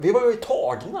Vi var ju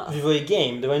tagna. Vi var i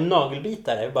game. Det var en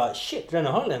nagelbitare. Vi bara, shit, Rennie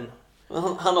Harlin.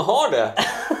 Han har det.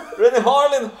 Rennie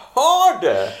Harlin har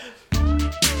det.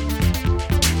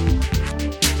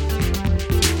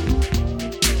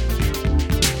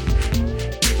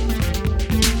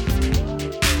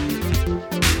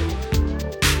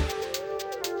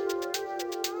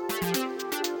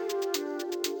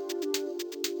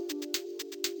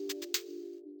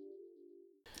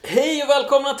 Hej och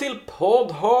välkomna till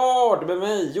Poddhard med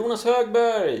mig, Jonas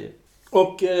Högberg.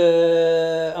 Och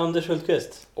Anders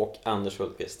Hultqvist. Och Anders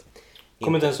Hultqvist.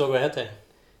 Kommer inte ens ihåg vad jag heter.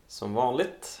 Som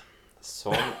vanligt.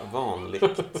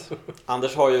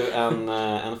 Anders har ju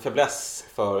en fäbless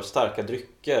för starka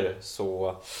drycker.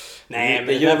 Så Nej, men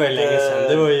det där var ju länge sedan.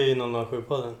 Det var ju i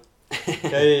 007-podden.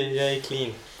 Jag är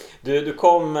clean. Du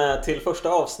kom till första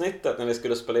avsnittet när vi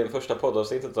skulle spela in första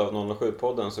poddavsnittet av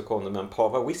 007-podden, så kom du med en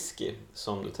pava whisky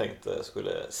som du tänkte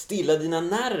skulle stilla dina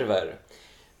nerver.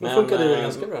 Men funkade det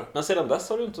ganska bra. Men sedan dess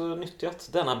har du inte nyttjat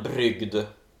denna brygd.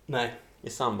 Nej. I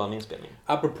samband med inspelningen.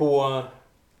 Apropå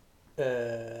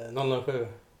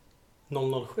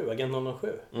 007, Agent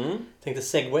 007. Tänkte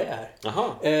segway här. Jaha.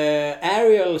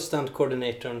 Ariel stunt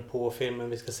coordinatorn på filmen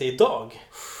vi ska se idag.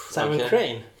 Simon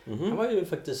Crane. Han var ju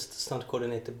faktiskt stunt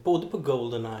coordinator både på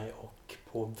GoldenEye och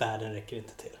på Världen räcker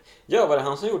inte till. Ja, var det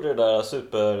han som gjorde det där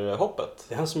superhoppet?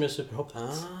 Det är han som gör superhoppet.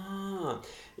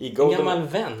 En gammal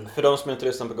vän. För de som inte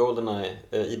lyssnar på GoldenEye,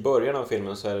 i början av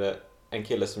filmen så är det en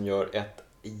kille som gör ett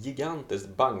gigantiskt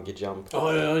bungee jump.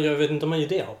 Ja, jag vet inte om han gör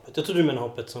det hoppet. Jag tror du menar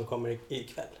hoppet som kommer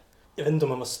ikväll. Jag vet inte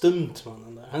om han var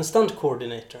stuntmannen där. Han stunt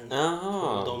coordinatorn.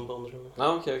 Jaha. De bondrummen.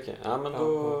 Ja, okej. Ja, men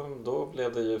då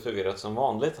blev det ju förvirrat som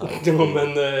vanligt här. Ja,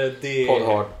 men det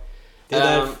Poddhard. Det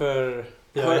är därför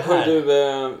jag är här.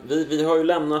 Vi har ju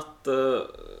lämnat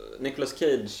Nicolas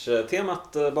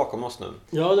Cage-temat bakom oss nu.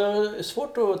 Ja, det är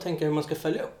svårt att tänka hur man ska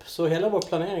följa upp. Så hela vår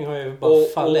planering har ju bara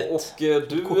fallit. Och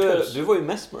du var ju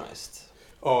mesmerized.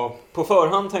 Ja. På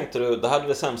förhand tänkte du, det här är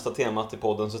det sämsta temat i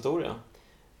poddens historia.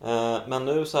 Men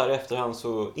nu så här i efterhand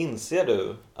så inser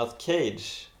du att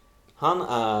Cage, han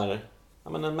är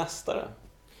en mästare.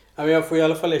 Ja, men jag får i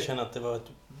alla fall erkänna att det var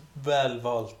ett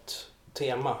välvalt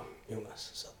tema, Jonas.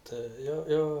 Så att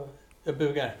jag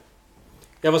bugar.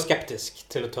 Jag var skeptisk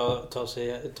till att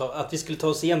att vi skulle ta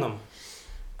oss igenom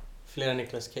flera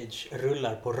Nicolas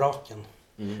Cage-rullar på raken.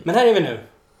 Men här är vi nu.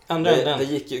 Andra änden. Det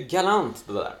gick ju galant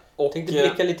det där. Jag tänkte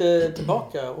blicka lite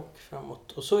tillbaka och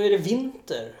framåt. Och så är det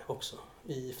vinter också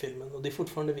i filmen. Och det är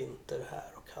fortfarande vinter här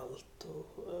och kallt.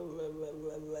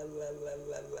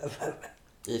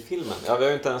 I filmen? Ja, vi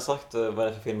har ju inte ens sagt vad det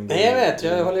är för film. Nej, jag vet.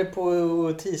 Jag håller på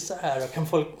att tisa här.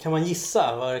 Kan man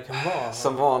gissa vad det kan vara?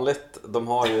 Som vanligt, de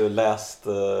har ju läst...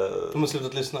 De har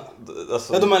slutat lyssna.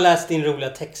 Alltså, ja, de har läst din roliga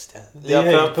text.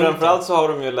 Framförallt så har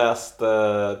de ju läst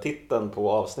titeln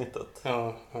på avsnittet.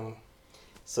 Ja.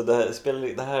 Så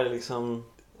det här är liksom...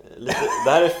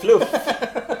 det här är fluff.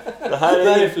 Det här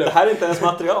är inte ens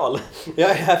material.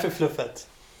 Jag är här för fluffet.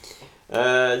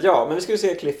 Ja, men vi ska ju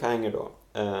se Cliffhanger då.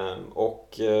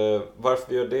 Och varför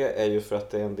vi gör det är ju för att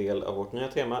det är en del av vårt nya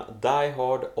tema Die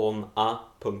Hard on a...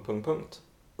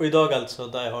 Och idag alltså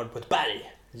Die Hard på ett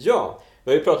berg. Ja,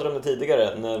 vi har ju pratat om det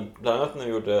tidigare bland annat när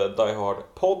vi gjorde Die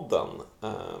Hard-podden.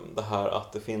 Det här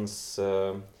att det finns...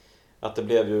 att det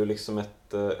blev ju liksom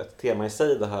ett tema i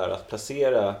sig, det här att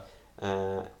placera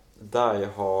Die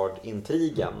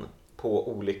Hard-intrigen på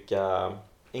olika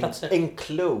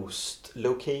enclosed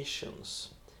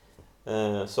locations.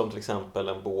 Som till exempel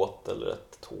en båt eller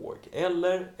ett tåg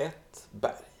eller ett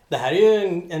berg. Det här är ju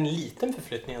en liten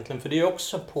förflyttning egentligen, för det är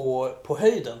också på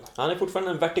höjden. Han är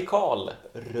fortfarande en vertikal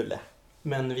rulle.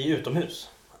 Men vi är utomhus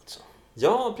alltså.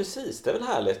 Ja, precis. Det är väl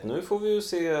härligt. Nu får vi ju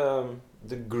se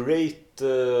The Great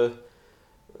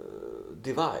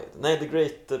Divide. Nej, The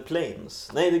Great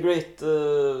Plains. Nej, The Great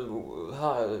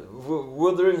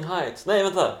Wuthering Heights. Nej,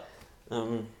 vänta.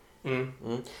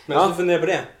 Men så funderar på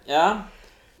det. Ja.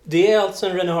 Det är alltså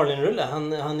en Rennie Harlin-rulle.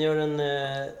 Han gör en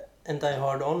Die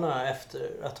Hard Onna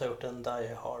efter att ha gjort en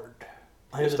Die Hard.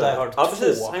 Han gjorde Die Hard 2. Ja,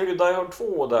 precis. Han gjorde Die Hard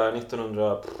 2 där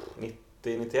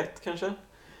 1990-91 kanske.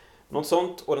 Något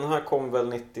sånt. Och den här kom väl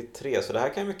 93. Så det här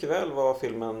kan mycket väl vara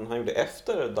filmen han gjorde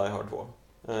efter Die Hard 2.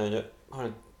 Jag har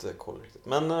inte koll riktigt.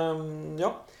 Men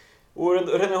ja. Och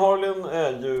Rennie Harlin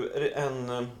är ju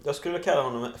jag skulle kalla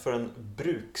honom för en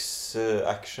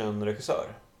bruksactionregissör.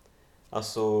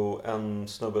 Alltså en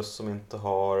snubbe som inte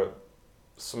har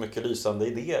så mycket lysande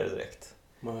idéer direkt.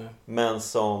 Nej. Men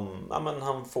som,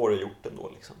 han får det gjort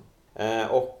ändå liksom.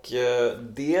 Och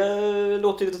det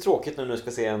låter lite tråkigt när du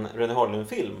ska se en Rennie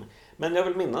Harlin-film. Men jag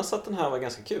vill minnas att den här var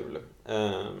ganska kul.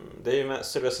 Det är ju med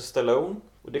Sylvester Stallone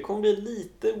Och det kommer bli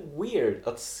lite weird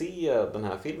att se den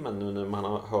här filmen nu när man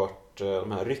har hört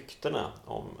de här ryktena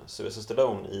om Sylvester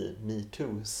Stallone i Me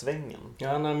Too-svängen. Ja,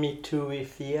 han har Me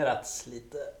Too-ifierats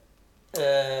lite.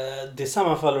 Det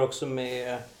sammanfaller också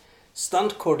med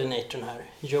stunt-coordinatorn här,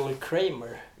 Joel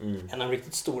Kramer. En av de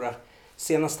riktigt stora.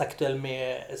 Senast aktuell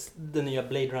med den nya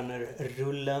Blade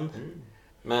Runner-rullen.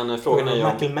 Men frågan är ju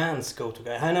om... Michael Manns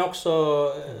go-to-guy. Han är också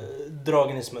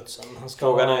dragen i smutsen.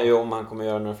 Frågan är ju om han kommer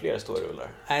göra några fler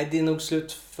storrullar. Nej, det är nog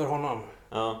slut för honom.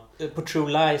 Ja. På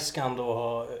True Lies ska han då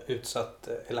ha utsatt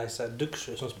Eliza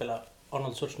Dushku som spelar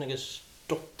Arnold Schwarzeneggers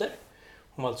dotter.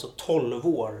 Hon var alltså 12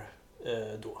 år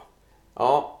då.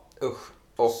 Ja, usch.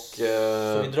 Och,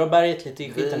 så vi drar berget lite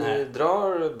i skiten här. Vi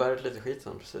drar berget lite i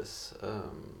skiten, precis.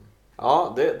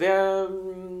 Ja, det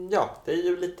är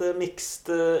ju lite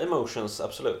mixed emotions,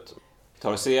 absolut. Vi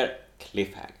tar och ser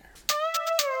Cliffhanger.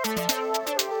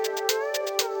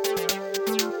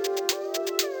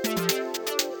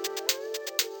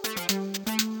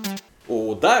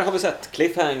 Och där har vi sett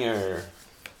Cliffhanger.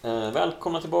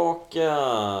 Välkomna tillbaka.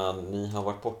 Ni har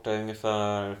varit borta i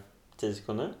ungefär 10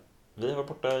 sekunder. Vi har varit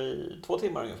borta i 2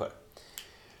 timmar ungefär.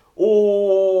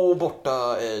 Och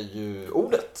borta är ju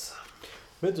ordet.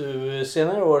 Vet du,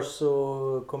 senare år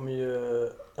så kommer ju,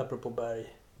 apropå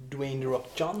berg, Dwayne The Rock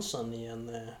Johnson i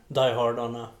en Die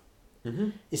Hard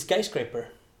i Skyscraper.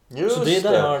 Just så det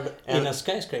är Die Hard in a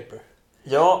Skyscraper.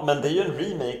 Ja, men det är ju en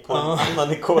remake på en annan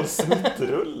Nicole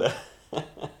Smith-rulle.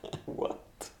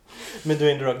 What? Med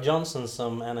Dwayne The Rock Johnson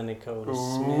som Anna Nicole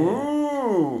Smith.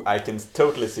 Ooh, I can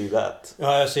totally see that.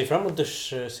 Ja, jag ser fram emot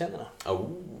duschscenerna.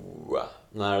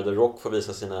 När The Rock får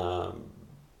visa sina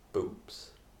boobs.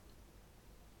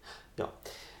 Ja.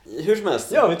 Hur som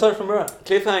helst. Ja, vi tar det från början.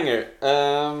 Cliffhanger.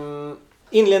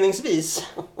 Inledningsvis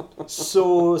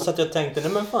så satt jag och tänkte,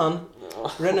 nej men fan,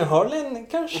 Renée Harlin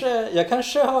jag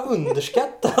kanske har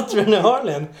underskattat Renée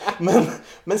Harlin,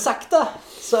 men sakta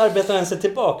så arbetar han sig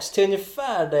tillbaks till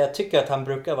ungefär där jag tycker att han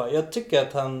brukar vara. Jag tycker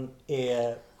att han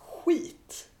är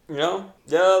skit. Ja,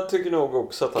 jag tycker nog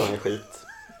också att han är skit.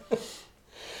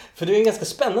 För det är ganska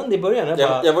spännande i början.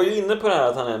 Jag var ju inne på det här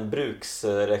att han är en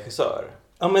bruksregissör.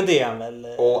 Ja, men det är han väl.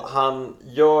 Och han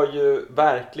gör ju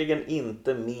verkligen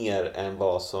inte mer än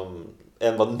vad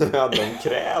nöden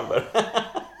kräver.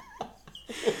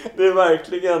 Det är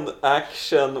verkligen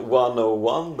action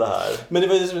 101 det här. Men det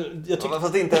var jag tyckte...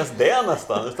 Fast inte ens det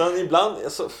nästan. Utan ibland...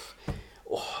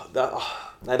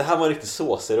 nej, det här var en riktigt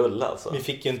såsig rulle alltså. Vi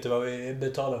fick ju inte vad vi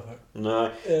betalade för. Nej.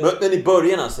 Men i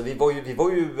början alltså, vi var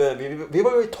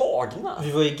ju tagna.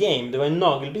 Vi var i game, det var en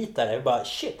nagelbitare. Vi bara,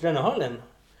 shit, Renée Harlin.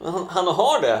 Han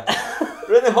har det.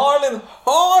 Renée Harlin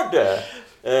har det.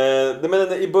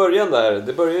 Men i början där,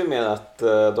 det börjar ju med att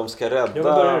de ska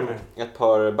rädda ett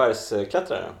par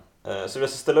bergsklättrare.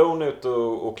 Sylvester Stallone är ute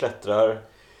och klättrar.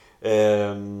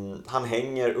 Han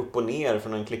hänger upp och ner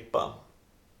från en klippa.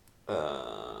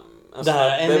 Det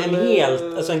här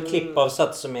en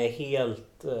klippavsats som är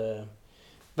helt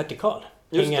vertikal.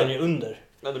 Hänger han ju under.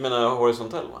 Ja, du menar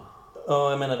horisontell, va? Ja,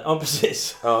 jag menar det. Ja,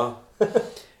 precis. Ja.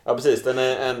 Ja, precis. Den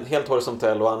är en helt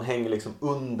horisontell och han hänger liksom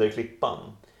under klippan.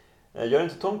 Gör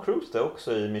inte Tom Cruise det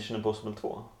också i Mission Impossible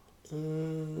 2?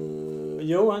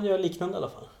 Jo, han gör liknande i alla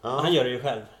fall. Ja. Han gör det ju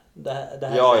själv. Det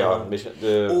här ja.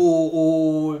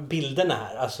 Och bilderna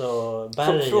här, alltså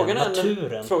bergen,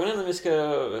 naturen. Frågan är när vi ska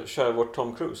köra vårt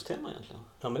Tom Cruise-tema egentligen.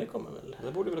 Ja, men det kommer väl.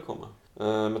 Det borde väl komma.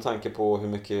 Med tanke på hur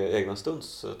mycket egna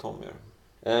stunts Tom gör.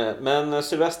 Men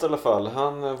Sylvester i alla fall,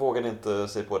 han vågade inte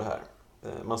sig på det här.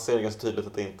 Man ser ganska tydligt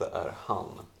att det inte är han.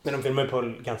 Men de filmar ju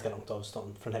på ganska långt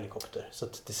avstånd från helikopter. Så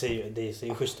att det ser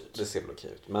ju schysst ut. Det ser väl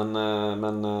okej ut. Men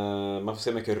man får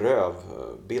se mycket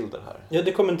rövbilder här. Ja,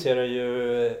 det kommenterar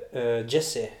ju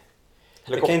Jesse.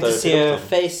 Jag kan inte se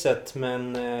facet,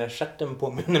 men stjärten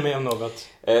påminner mig om något.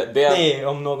 Nej,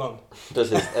 om någon.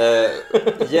 Precis.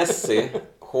 Jessie,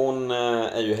 hon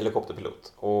är ju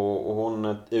helikopterpilot. Och hon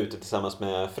är ute tillsammans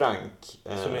med Frank.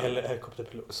 Som är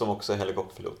helikopterpilot. Som också är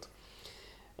helikopterpilot.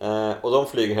 Och de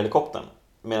flyger helikoptern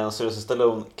medan Sylvester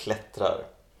Stallone klättrar.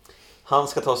 Han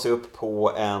ska ta sig upp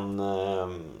på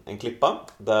en klippa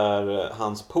där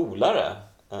hans polare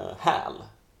Hal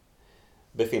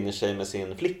befinner sig med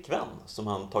sin flickvän som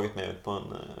han tagit med ut på en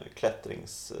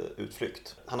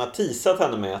klättringsutflykt. Han har teasat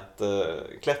henne med att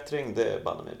klättring, det är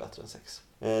banne mig bättre än sex.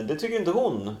 Det tycker inte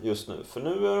hon just nu, för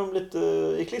nu är de lite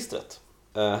i klistret.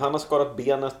 Han har skadat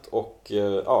benet och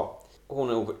hon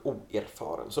är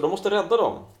oerfaren, så de måste rädda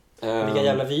dem. Vilka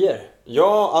jävla vyer.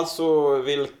 Ja, alltså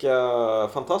vilka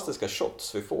fantastiska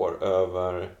shots vi får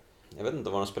över Jag vet inte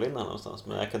var de spelar in här någonstans,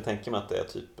 men jag kan tänka mig att det är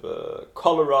typ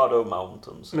Colorado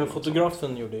Mountains. Men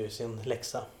fotografen gjorde ju sin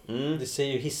läxa. Det ser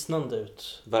ju hisnande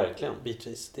ut. Verkligen.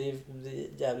 Bitvis. Det är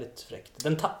jävligt fräckt.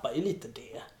 Den tappar ju lite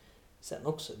det sen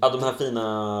också. Ja, de här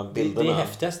fina bilderna. Det är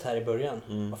häftigast här i början.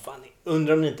 Vad fan,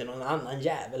 undrar om det inte är någon annan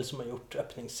jävel som har gjort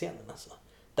öppningsscenen alltså.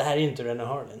 Det här är ju inte Rennie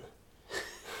Harlin.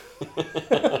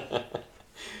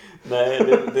 Nej,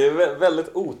 det är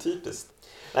väldigt otypiskt.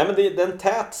 Nej, men det är en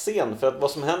tät scen, för att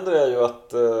vad som händer är ju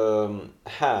att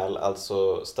Hal,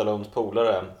 alltså Stallones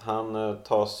polare, han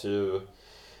tas ju...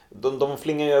 De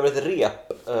flingar ju över ett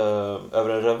rep över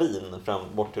en ravin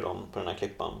bort till dem på den här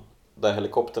klippan. Där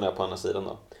helikoptern är på andra sidan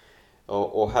då.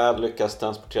 Och Hal lyckas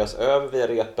transporteras över via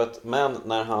repet, men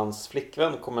när hans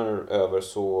flickvän kommer över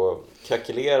så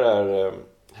krackelerar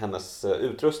hennes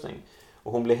utrustning.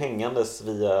 Och hon blir hängandes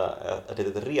via ett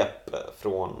litet rep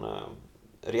från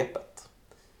repet.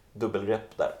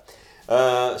 Dubbelrep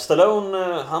där.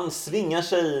 Stallone, han svingar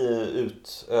sig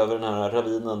ut över den här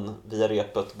ravinen via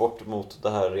repet bort mot det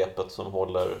här repet som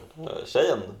håller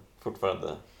tjejen fortfarande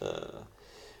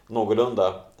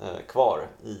någorlunda kvar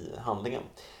i handlingen.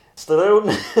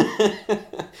 Stallone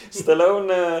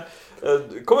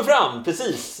kommer fram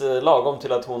precis lagom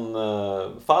till att hon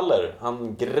faller.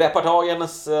 Han greppar tag i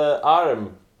hennes arm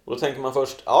och då tänker man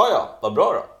först, ja, vad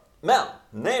bra då. Men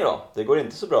nej då, det går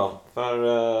inte så bra, för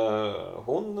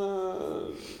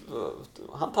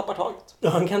han tappar taget.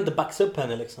 Han kan inte baxa upp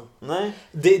henne liksom. Nej.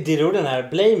 Det är då den här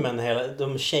blamen,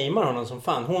 de shamear honom som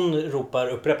fan. Hon ropar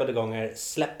upprepade gånger,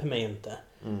 släpp mig inte.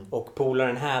 Och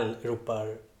polaren Hal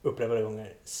ropar upprepade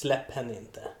gånger, släpp henne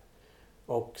inte.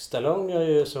 Och Stallone gör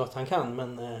ju så att han kan,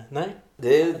 men nej.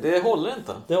 Det håller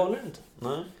inte. Det håller inte.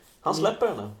 Nej. Han släpper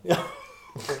henne. Ja.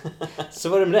 Så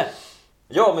var det med det.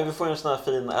 Ja, men vi får en sån här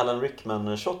fin Alan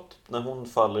Rickman-shot när hon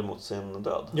faller mot sin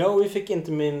död. Ja, och vi fick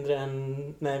inte mindre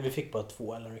än... Nej, vi fick bara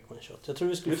 2 Alan Rickman-shot. Jag tror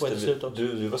vi skulle få ett slut också.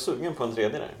 Du var sugen på en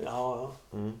tredje där. Ja.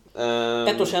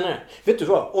 Ett år senare. Vet du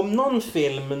vad? Om någon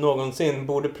film någonsin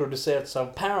borde producerats av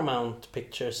Paramount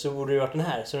Pictures så borde det varit den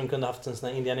här. Så de kunde haft en sån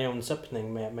här Indiana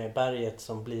Jones-öppning med berget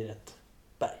som blir ett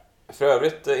berg. För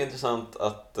övrigt är det intressant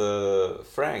att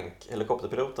Frank,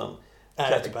 helikopterpiloten,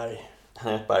 Är ett berg.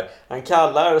 Han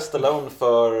kallar Stallone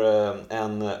för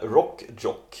en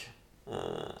rockjock.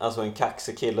 Alltså en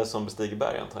kaxig kille som bestiger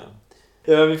berg, antar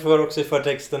jag. Ja, vi får också i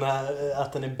förtexten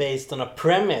att den är based on a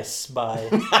premise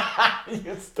by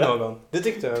Just det. någon. Det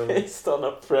tyckte jag. Based on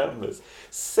a premise.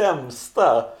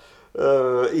 Sämsta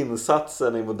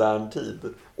insatsen i modern tid.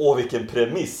 Åh, vilken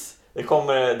premiss. Det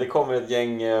kommer ett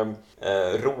gäng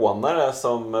rånare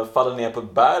som faller ner på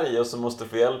ett berg och som måste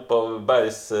få hjälp av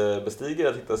bergsbestigare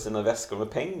att hitta sina väskor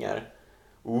med pengar.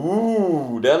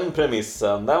 Den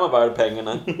premissen, den var värd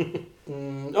pengarna.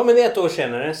 Ja, men det är ett år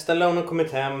senare. Stallone har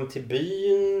kommit hem till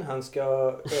byn. Han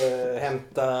ska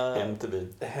Hem till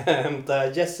byn. hämta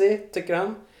Jesse, tycker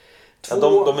han. Ja,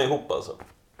 de är ihop alltså.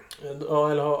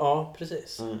 Ja,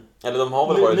 precis. Eller de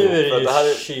har väl varit nu ihop. är det för ju det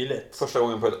här är kyligt. första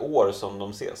gången på ett år som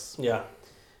de ses. Ja.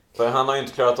 För han har ju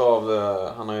inte klarat av,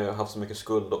 han har ju haft så mycket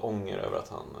skuld och ånger över att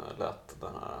han lät den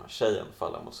här tjejen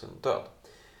falla mot sin död.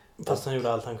 Fast han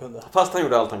gjorde allt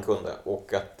han kunde.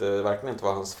 Och att det verkligen inte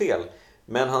var hans fel.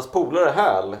 Men hans polare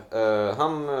Hal,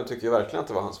 han tycker ju verkligen att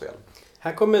det var hans fel.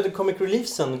 Här kommer The Comic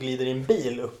Reliefsen och glider i en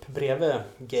bil upp bredvid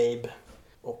Gabe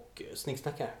och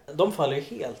snicksnackar. De faller ju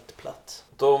helt platt.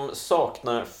 De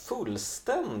saknar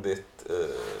fullständigt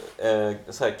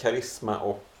så här karisma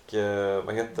och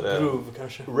vad heter det? Groove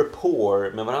kanske.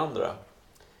 Rapport med varandra.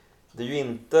 Det är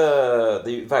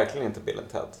ju verkligen inte Bill and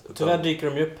Ted. Tyvärr dyker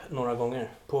de ju upp några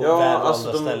gånger på ja, välvalda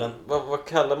alltså ställen. Vad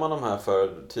kallar man de här för?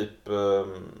 Typ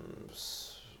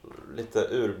lite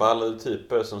urballade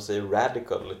typer som säger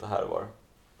radical lite här och var.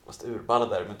 Fast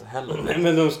urballade är de inte heller. Nej,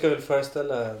 men de ska väl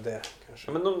föreställa det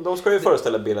kanske. Ja, men de ska ju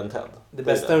föreställa Bill and Ted. Det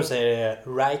bästa de säger är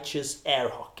righteous air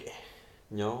hockey.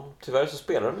 Ja, tyvärr så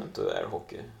spelar de inte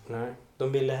airhockey. Nej,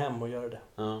 de ville hem och göra det.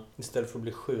 Ja. Istället för att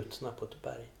bli skjutna på ett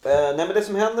berg. Nej, men det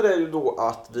som händer är ju då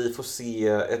att vi får se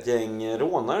ett gäng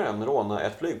rånare råna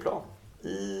ett flygplan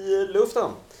i luften.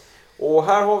 Och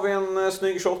här har vi en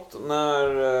snygg shot när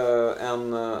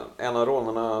en av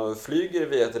rånarna flyger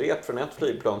via ett rep från ett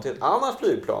flygplan till ett annat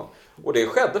flygplan. Och det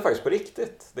skedde faktiskt på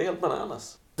riktigt. Det är helt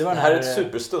bananas. Det var det här är ett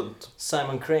superstunt.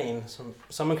 Simon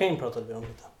Crane pratade vi om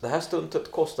lite. Det här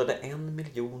stuntet kostade $1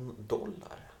 million.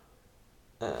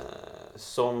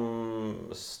 Som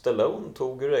Stallone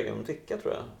tog ur egen ficka,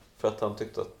 tror jag. För att han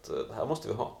tyckte att det här måste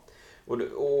vi ha.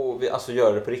 Och vi alltså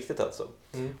gör det på riktigt alltså.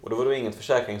 Och då var det inget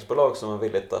försäkringsbolag som var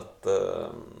villigt att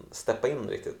steppa in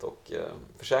riktigt och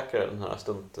försäkra den här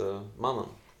stuntmannen.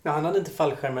 Ja, han hade inte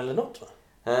fallskärm eller något, va?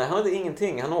 Han hade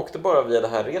ingenting. Han åkte bara via det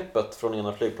här repet från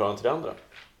ena flygplanen till det andra.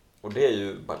 Och det är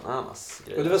ju bananas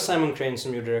grejer. Och det var Simon Crane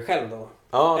som gjorde det själv då?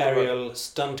 Ja, Aerial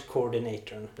Stunt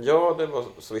Coordinator. Ja, det var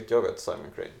så vitt jag vet Simon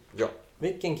Crane. Ja.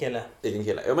 Vilken kille? Vilken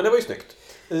kille. Ja, men det var ju snyggt.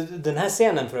 Den här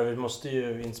scenen för övrigt måste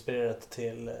ju inspirerat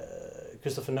till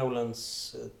Christopher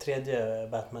Nolans tredje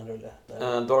Batman-rulle.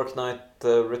 Dark Knight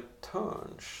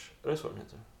Returns. Är det så den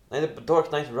heter? Nej, det är Dark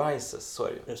Knight Rises, så är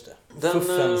det ju. Just det.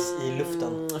 Fuffens i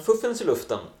luften. Fuffens i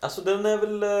luften. Alltså det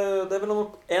är väl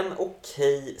en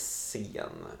okej scen.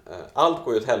 Allt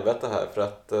går ju åt helvete här för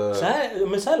att...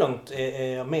 Men så här långt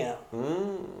är jag med.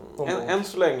 Än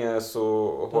så länge så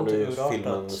håller ju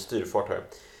filmen styrfart här.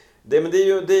 Det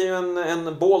är ju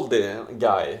en baldy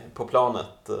guy på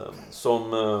planet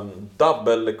som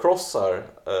double-crossar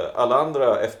alla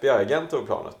andra FBI-agenter på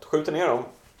planet. Skjuter ner dem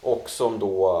och som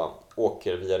då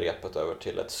åker via repet över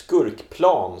till ett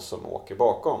skurkplan som åker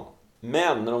bakom.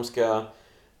 Men när de ska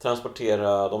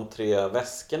transportera de 3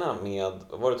 väskorna med,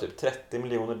 var det typ $30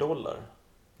 miljoner?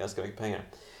 Ganska mycket pengar.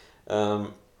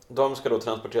 De ska då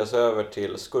transporteras över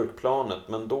till skurkplanet,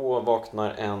 men då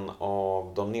vaknar en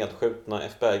av de nedskjutna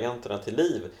FBI-agenterna till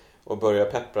liv och börjar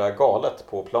peppra galet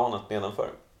på planet nedanför.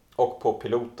 Och på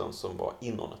piloten som var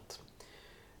inonet.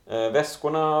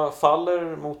 Väskorna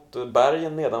faller mot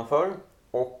bergen nedanför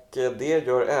och det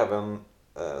gör även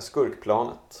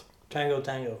skurkplanet. Tango.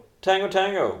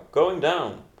 Tango, going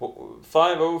down.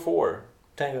 504.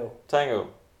 Tango.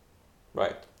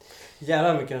 Right.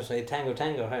 Jävla mycket de säger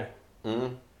tango här.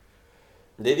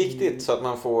 Det är viktigt så att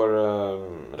man får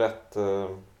rätt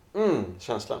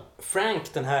känsla.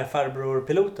 Frank, den här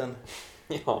farbror-piloten,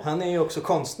 ja. Han är ju också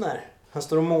konstnär. Han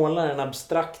står och målar en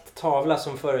abstrakt tavla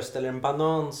som föreställer en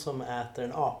banan som äter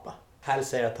en apa. Hal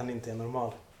säger att han inte är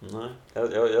normal. Nej,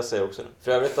 jag säger också det.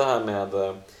 För övrigt det här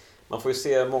med... Man får ju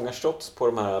se många shots på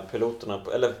de här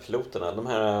piloterna. De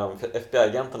här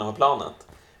FBI-agenterna på planet.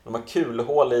 De har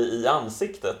kulhål i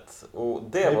ansiktet. Och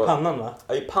det var, i pannan va?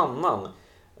 Ja, i pannan.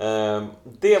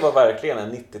 Det var verkligen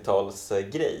en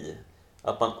 90-talsgrej.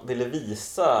 Att man ville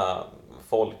visa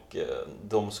folk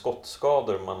de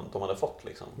skottskador de hade fått.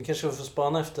 Liksom. Vi kanske får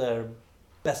spana efter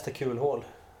bästa kulhål.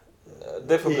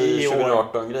 Det får bli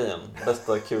 2018-grejen.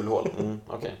 Bästa kulhål.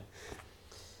 Okej.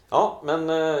 Ja, men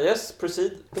yes,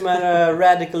 proceed. De här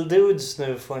radical dudes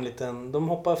nu får en liten... De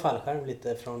hoppar fallskärm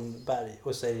lite från berg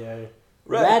och säger...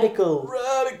 Radical!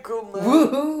 Radical, man!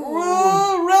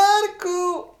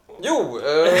 Radical! Jo,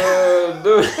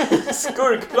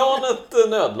 skurkplanet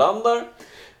nödlandar.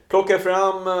 Plockar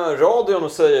fram radion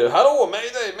och säger: Hallå,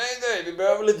 mayday, vi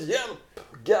behöver lite hjälp.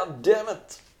 God damn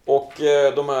it. Och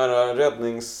den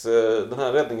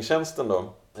här räddningstjänsten då,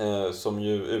 som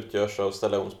ju utgörs av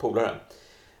Stallones polare.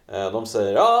 De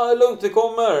säger: ja, lugnt, vi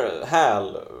kommer.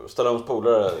 Hal, Stallones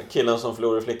polare, killen som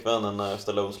förlorade flickvännen när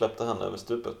Stallone släppte henne över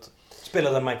stupet.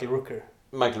 Spelade av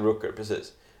Michael Rooker,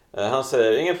 precis. Han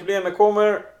säger: inga problem, jag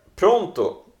kommer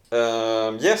pronto.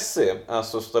 Jessie,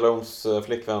 alltså Stallones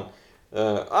flickvän,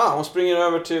 hon springer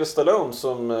över till Stallone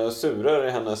som surar i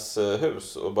hennes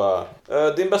hus och bara: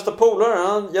 din bästa polare,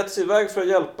 han gett sig iväg för att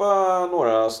hjälpa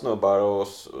några snubbar och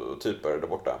typer där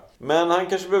borta. Men han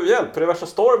kanske behöver hjälp för det värsta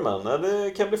stormen. Det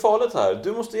kan bli farligt här.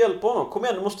 Du måste hjälpa honom. Kom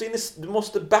igen, du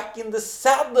måste back in the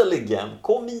saddle igen.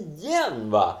 Kom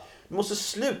igen, va? Du måste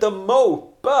sluta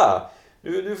mopa.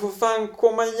 Du får fan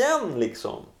komma igen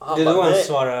liksom. Det är då han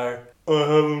svarar: I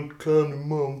haven't climbed in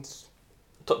months.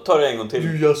 Ta det en gång till.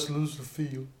 You just lose the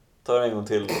feel. Ta det en gång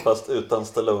till, fast utan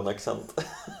Stallone-accent.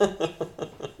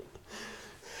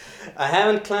 I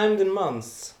haven't climbed in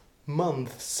months.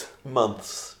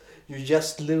 Months. You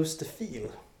just lose the feel.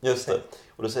 Just det.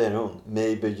 Och då säger hon: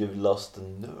 maybe you've lost the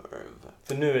nerve.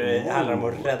 För nu handlar det om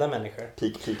att rädda människor.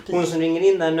 Peak. Hon som ringer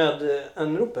in där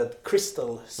nödanropet,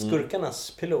 Crystal,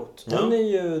 skurkarnas pilot. Hon är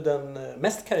ju den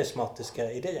mest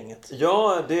karismatiska i det gänget.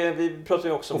 Ja, vi pratar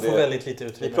ju också om det. Hon får väldigt lite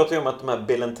utrymme. Vi pratar ju om att de här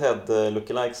Bill and Ted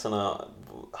lookalikesarna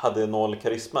hade 0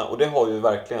 karisma. Och det har ju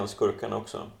verkligen skurkarna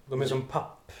också. De är som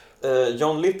papp.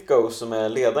 John Lithgow som är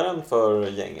ledaren för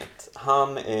gänget,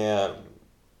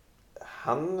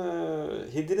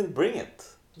 he didn't bring it.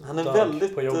 Han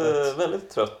är väldigt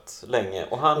trött länge.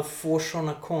 Och får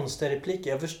såna konstiga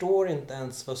repliker. Jag förstår inte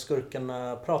ens vad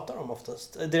skurkarna pratar om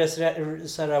oftast. Deras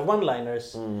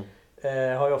one-liners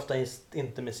har ju ofta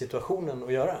inte med situationen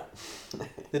att göra.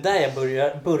 Det är där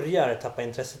jag börjar tappa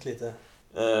intresset lite.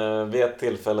 Vid ett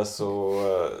tillfälle så...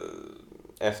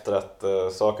 efter att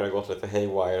saker har gått lite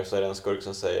haywire så är det en skurk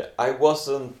som säger: I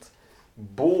wasn't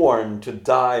born to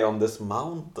die on this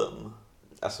mountain.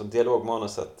 Alltså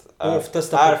dialogmanuset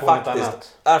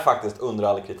är faktiskt under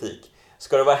all kritik.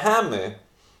 Ska det vara hammy,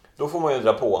 då får man ju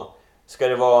dra på. ska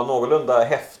det vara någorlunda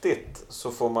häftigt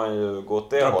så får man ju gå åt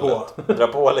det hållet. Dra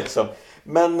på liksom.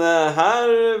 Men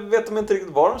här vet de inte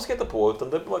riktigt vad de ska hitta på, utan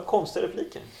det var konstiga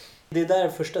repliker. Det är där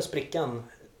första sprickan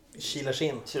kilar sig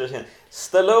in.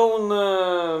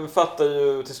 Stallone fattar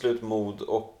ju till slut mod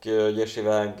och ger sig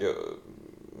iväg.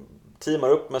 Teamar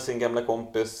upp med sin gamla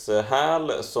kompis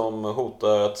Hal som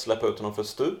hotar att släppa ut honom för ett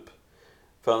stup.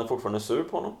 För han är fortfarande sur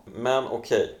på honom. Men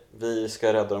okej, vi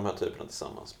ska rädda de här typerna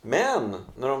tillsammans. Men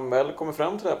när de väl kommer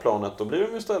fram till det här planet, då blir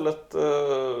de istället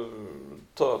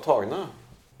tagna.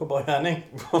 På bar gärning.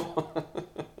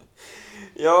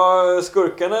 Ja,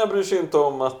 skurkarna bryr sig inte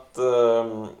om att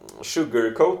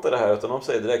sugarcoata det här, utan de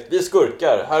säger direkt: vi är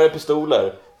skurkar, här är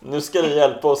pistoler. Nu ska ni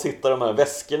hjälpa oss hitta de här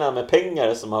väskorna med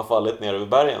pengar som har fallit ner över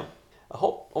bergen.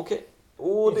 Jaha, okej.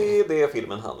 Och det är det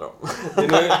filmen handlar om.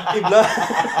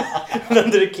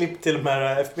 Ibland är det klipp till de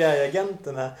här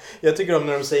FBI-agenterna. Jag tycker om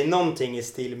när de säger någonting i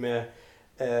stil med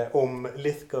om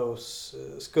Lithgows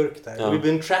skurk där. We've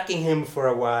been tracking him for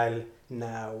a while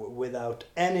now without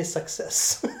any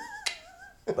success.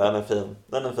 Den är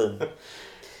fin.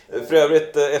 För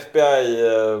övrigt FBI,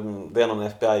 det är någon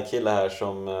FBI-kille här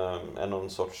som är någon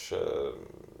sorts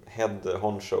head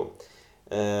honcho.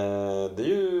 Det är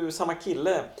ju samma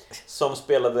kille som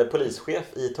spelade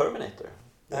polischef i Terminator.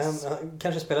 Yes. Han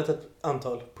kanske spelat ett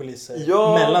antal poliser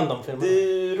mellan de filmerna.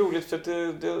 Det är roligt för att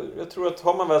jag tror att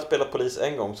har man väl spelat polis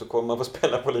en gång så kommer man få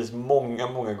spela polis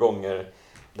många gånger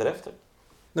därefter.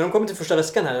 När de kommer till första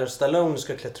väskan här, Stallone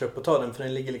ska klättra upp och ta den för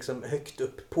den ligger liksom högt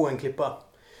upp på en klippa.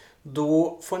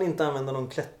 Då får han inte använda någon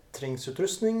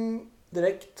klättringsutrustning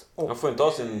direkt. Han får inte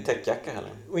ha sin täckjacka heller.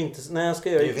 Och inte, nej, han ska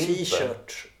göra en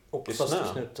t-shirt och fast i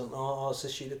knuten. Ja, ser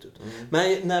kyligt ut.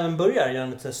 Men när han börjar gör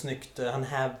han lite snyggt. Han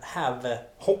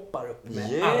hoppar upp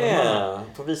med armarna.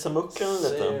 Får visa mucklarna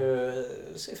lite.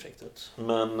 Ser fräckt ut.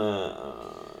 Men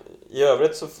i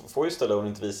övrigt så får ju Stallone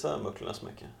inte visa mucklarna så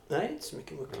mycket. Nej, inte så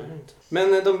mycket mucklar inte.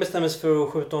 Men de bestämmer sig för att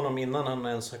skjuta honom innan han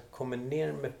ens har kommit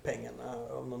ner med pengarna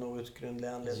av någon outgrundlig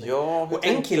anledning. Ja, och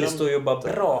en kille står ju och bara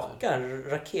brakar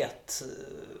raket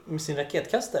med sin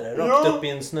raketkastare rakt upp i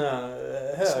en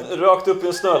snöhög. Rakt upp i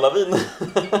en snölavin.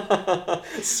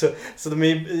 så de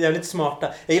är jävligt smarta.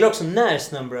 Jag gillar också när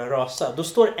snön börjar rasa. Då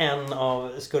står en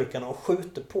av skurkarna och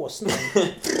skjuter på snön.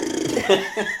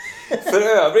 För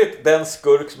övrigt, den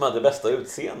skurk som hade bästa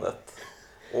utseendet.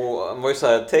 Och han var ju så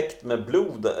här täckt med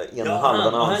blod i ena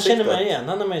halvan av ansiktet. Han känner mig igen.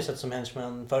 Han har man ju sett som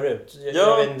henchman förut.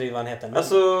 Jag vet inte vad han heter. Men...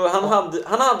 Alltså,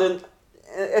 han hade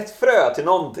ett frö till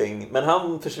någonting, men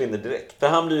han försvinner direkt. För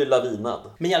han blir ju lavinad.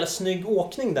 Men jävla snygg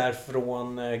åkning där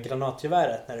från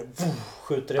granatgeväret när det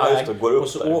skjuter iväg. Och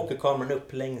så där. Åker kameran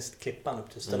upp längs klippan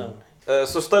upp till Stallone.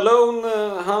 Så Stallone,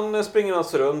 han springer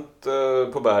alltså runt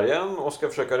på bergen och ska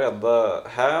försöka rädda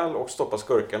Hal och stoppa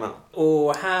skurkarna.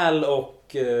 Och Hal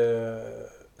och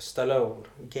Stallone,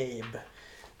 Gabe,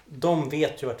 de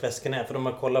vet ju vart väskan är för de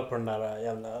har kollat på den där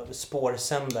jävla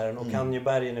spårsändaren och kan ju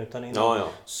bergen utan innan. Ja.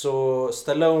 Så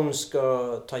Stallone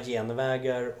ska ta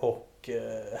genvägar och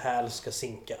Hal ska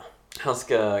sinka. Han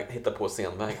ska hitta på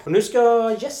senväg. Och nu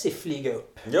ska Jessie flyga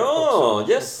upp. Ja,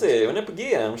 Jessie, hon är på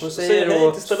G. Hon säger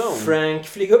hej till Stallone. Frank,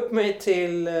 flyg upp mig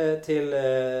till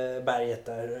berget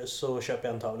där så köper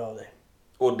jag en tavla av dig.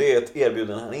 Och det är ett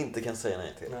erbjudande han inte kan säga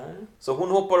nej till. Nej. Så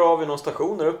hon hoppar av i någon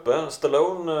station där uppe.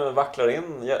 Stallone vacklar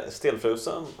in,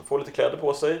 stelfrusen, får lite kläder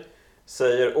på sig.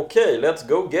 Säger okej, let's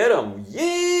go get him.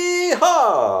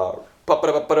 Yeehaw!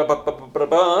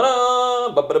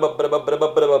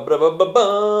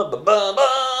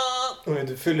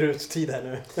 Du fyller ut tid här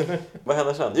nu. Vad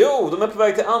händer sen? Jo, de är på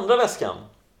väg till andra väskan.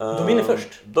 De hinner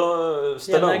först.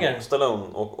 Stallone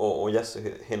och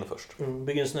Jessie hinner först.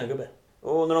 Bygger en snögubbe.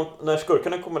 Och när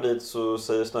skurkarna kommer dit så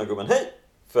säger snögubben hej.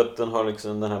 För att den har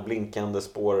liksom den här blinkande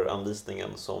spåranvisningen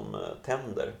som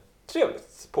tänder.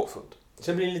 Trevligt påfund.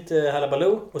 Så blir det lite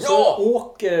halabaloo. Och så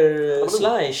åker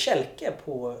Sly kälke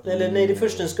på... Eller nej, det är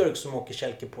först en skurk som åker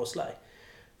kälke på Sly.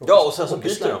 Och sen så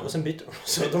byter de. Och sen byter de.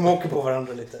 Så de åker på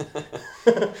varandra lite.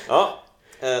 Ja.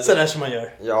 Så där som man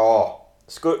gör. Ja.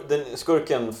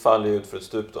 Skurken faller ut för ett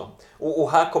stup då.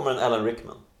 Och här kommer en Alan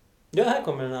Rickman. Ja, här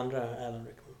kommer den andra Alan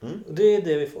Rickman. Och det är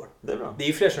det vi får. Det är bra. Det är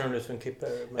ju fler som ut för en klipper.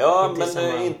 Ja,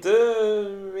 men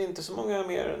inte så många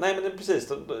mer. Nej, men det är precis.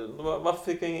 Varför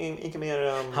fick vi inte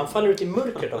mer... Han faller ut i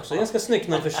mörkret också. Ganska snyggt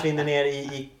när han försvinner ner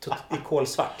i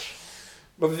kolsvart.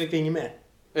 Varför fick vi inget mer?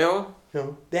 Ja.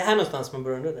 Det är här någonstans man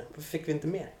börjar undra det. Varför fick vi inte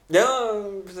mer? Ja,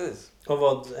 precis. Och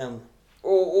vad än...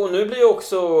 Och nu blir ju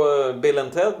också Bill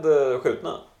and Ted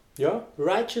skjutna. Ja.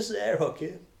 Righteous air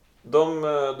hockey. De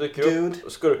dyker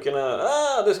upp, skurkarna,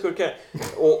 det är skurkar.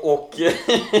 Och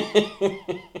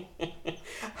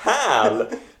Hal!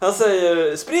 Han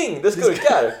säger spring, det är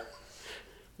skurkar.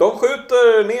 De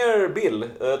skjuter ner Bill.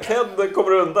 Ted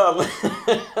kommer undan.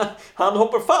 Han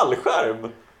hoppar fallskärm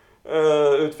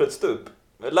ut för ett stup.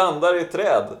 Landar i ett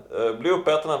träd. Blir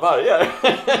uppäten av vargar.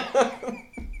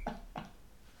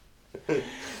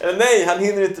 Nej, han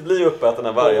hinner inte bli uppäten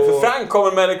av vargar. För Frank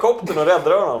kommer med helikoptern och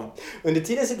räddar honom. Under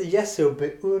tiden sitter Jesse och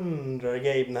beundrar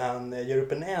Gabe när han gör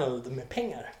upp en eld med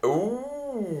pengar.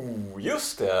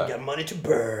 Just det. Got money to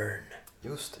burn.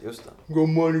 Just det. Got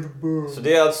money to burn. Så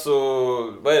det är alltså,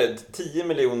 vad är det, 10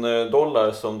 miljoner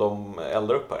dollar som de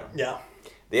eldar upp här. Ja.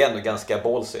 Det är ändå ganska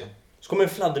ballsy. Så kommer en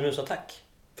fladdermusattack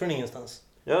från ingenstans.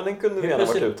 Ja, den kunde vi gärna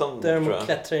varit utan, där tror de jag.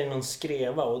 klättrar i någon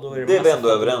skreva och då är det är vi ändå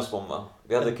överens om, va?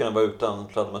 Vi hade kunnat vara utan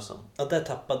fladdermössan. Ja, där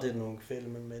tappade nog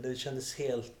filmen mig. Det kändes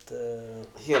helt...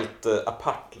 Helt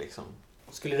apart liksom.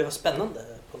 Skulle det vara spännande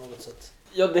på något sätt?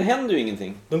 Ja, det händer ju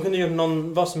ingenting. De kunde göra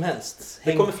vad som helst.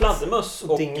 Det kommer fladdermöss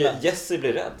och dingla. Jesse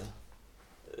blir rädd.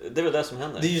 Det är väl det som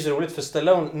händer. Det är ju så roligt för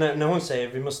Stallone, när hon säger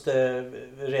vi måste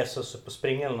resa oss upp och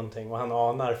springa eller någonting och han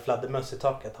anar fladdermöss i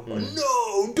taket. Han bara no,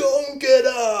 don't get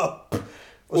up!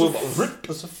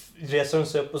 Och så reser hon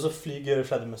sig upp och så flyger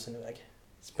fladdermössen iväg.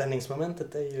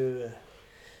 Spänningsmomentet är ju...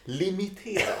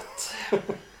 limiterat.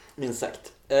 Minst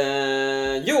sagt.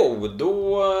 Jo,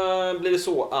 då blir det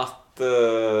så att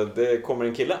det kommer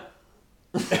en kille.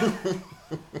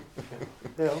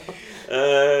 Ja.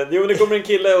 Det kommer en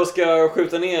kille och ska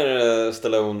skjuta ner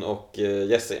Stallone och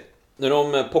Jesse. När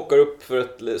de pockar upp för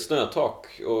ett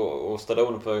snötak och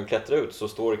Stallone får klättra ut så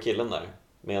står killen där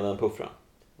med en puffra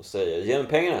och säger ge mig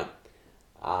pengarna.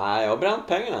 Nej, jag har bränt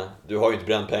pengarna. Du har ju inte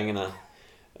bränt pengarna.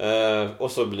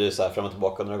 Och så blir det så här fram och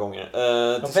tillbaka några gånger.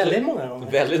 Väldigt många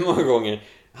gånger. Väldigt många gånger.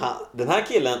 Den här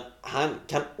killen, han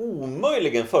kan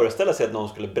omöjligen föreställa sig att någon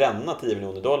skulle bränna 10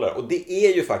 miljoner dollar. Och det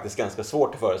är ju faktiskt ganska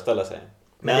svårt att föreställa sig.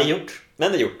 Men det är gjort.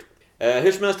 Men det är gjort.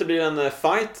 Hur som helst, det blir en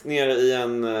fight nere i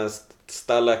en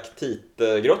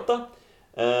stalaktitgrotta.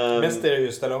 Mest är det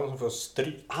ju Stallone som får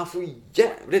stryk. Han får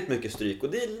jävligt mycket stryk och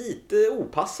det är lite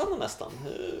opassande nästan.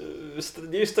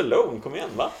 Det är ju Stallone, kom igen,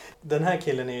 va? Den här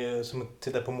killen är ju som att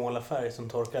titta på målarfärg som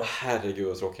torkar. Herregud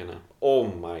vad tråkig han är.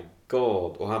 Oh my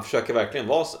god. Och han försöker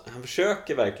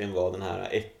verkligen vara den här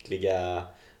äckliga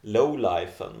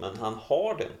lowlifen, men han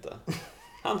har det inte.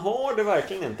 Han har det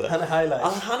verkligen inte. Han är highlight.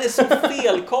 Han är så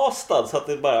felkastad så att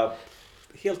det är bara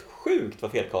helt sjukt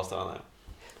vad felkastad han är.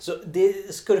 Så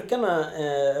det, skurkarna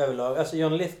överlag, alltså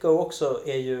John Lithgow också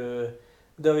är ju,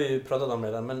 det har vi ju pratat om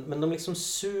redan, men de liksom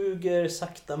suger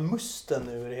sakta musten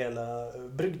ur hela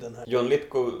brygden här. John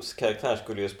Lithgows karaktär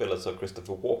skulle ju spelas av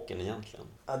Christopher Walken egentligen.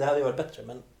 Ja, det hade ju varit bättre,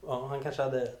 men ja, han kanske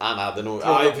hade... Han hade nog,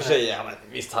 ja i och för sig, ja, men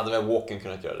visst hade väl Walken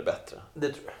kunnat göra det bättre. Det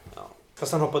tror jag. Ja.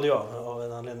 Fast han hoppade ju av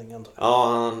en anledning antar jag. Ja,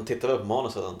 han tittade på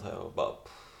manuset antar jag och bara,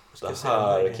 det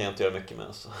här kan jag inte göra mycket med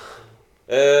alltså.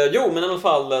 Jo, men i alla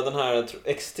fall den här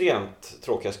extremt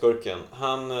tråkiga skurken.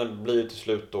 Han blir till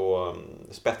slut då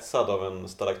spetsad av en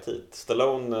stalaktit.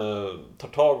 Stallone tar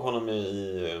tag honom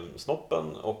i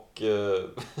snoppen och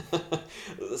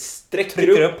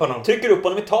trycker upp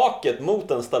honom i taket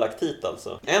mot en stalaktit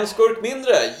alltså. En skurk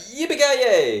mindre,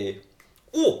 yippee-ki-yay!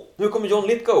 Nu kommer John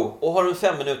Lithgow och har en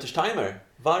 5 minuters timer.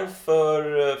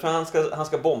 Varför? För han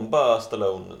ska bomba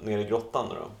Stallone ner i grottan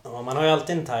då. Ja, man har ju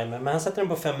alltid en timer, men han sätter den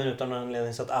på 5 minuter av någon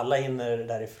anledning så att alla hinner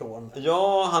därifrån.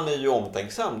 Ja, han är ju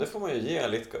omtänksam, det får man ju ge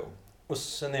Lithgow. Och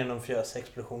sen är det någon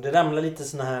fjösexplosion. Det ramlar lite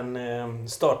såna här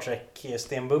Star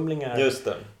Trek-stenbumlingar. Just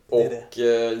det. Och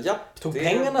tog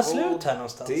pengarna slut här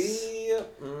någonstans?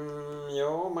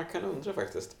 Ja, man kan undra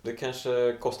faktiskt. Det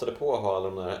kanske kostade på att ha alla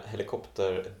de där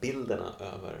helikopterbilderna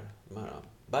över de här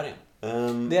bergen.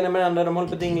 Det ena med det andra, de håller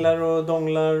på dinglar och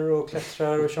donglar och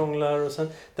klättrar och tjonglar och sen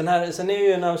är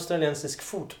ju en australiensisk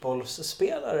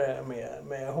fotbollsspelare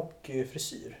med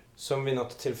hockeyfrisyr som vid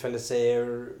något tillfälle säger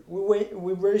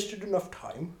we wasted enough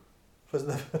time. Fast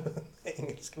det är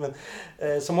engelska, men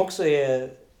som också är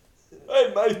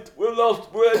hey mate, we lost.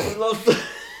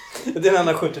 det är när han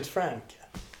har skjutit Frank.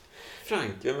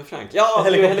 Vem är Frank? Ja,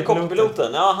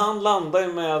 helikopterpiloten. Ja, han landar ju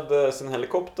med sin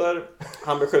helikopter.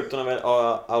 Han blir skjuten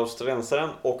av australiensaren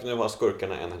och nu har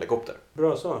skurkarna en helikopter.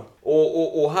 Bra så.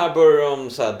 Och här börjar de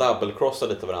så här double-crossa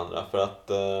lite varandra för att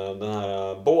den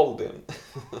här Baldwin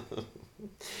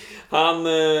han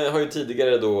har ju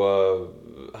tidigare då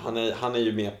han är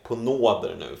ju med på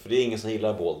nåder nu för det är ingen som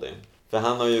gillar Baldwin. För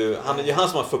han är ju han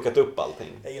som har fuckat upp allting.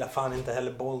 Jag gillar fan inte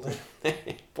heller Baldwin.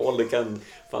 Baldwin kan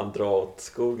fan dra åt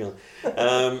skogen.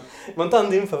 Var inte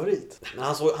han din favorit? Men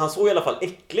han såg i alla fall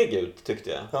äcklig ut tyckte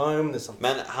jag. Ja, men det är sant.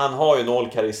 Men han har ju noll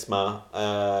karisma.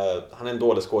 Han är en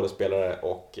dålig skådespelare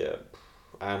och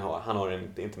han har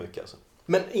inte mycket alltså.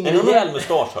 Men En rejäl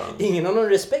mustasch har han. Ingen har någon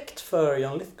respekt för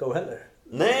John Lithgow heller.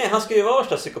 Nej, han ska ju vara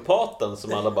värsta psykopaten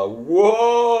som alla bara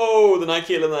wow, den här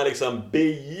killen är liksom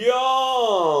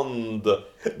beyond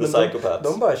the psychopath.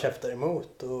 De bara käftar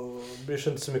emot och bryr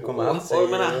sig inte så mycket om vad han säger. Och,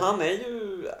 men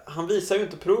han visar ju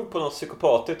inte prov på något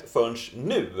psykopatigt förrän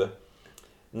nu.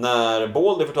 När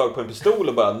Baldy får tag på en pistol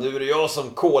och bara nu är det jag som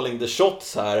calling the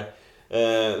shots här.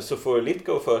 Så får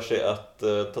Lithgow för sig att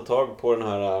ta tag på den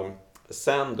här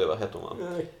Sandy, vad heter hon?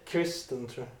 Kristen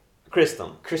tror jag.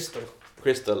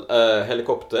 Crystal,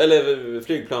 helikopter eller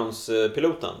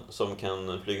flygplanspiloten som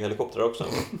kan flyga helikopter också.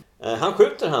 Han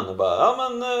skjuter henne bara. Ja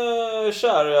men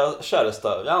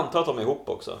käresta, jag antar att de är ihop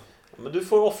också. Men du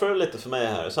får offra lite för mig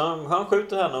här. Så han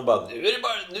skjuter henne och bara nu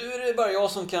är det bara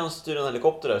jag som kan styra en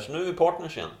helikopter där, så nu är vi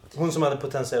partners igen. Hon som hade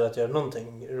potential att göra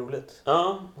någonting roligt.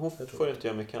 Ja, hon får inte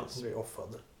göra mycket alls. Hon blir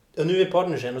offad. Och nu är vi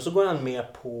partners igen och så går han med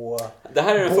på det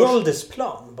här är Baldys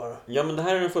plan bara. Ja, men det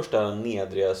här är den första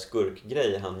nedriga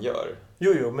skurkgrej han gör.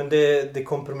 Jo, men det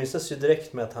kompromissas ju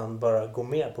direkt med att han bara går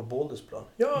med på Baldys plan.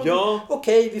 Ja.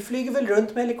 Okej, vi flyger väl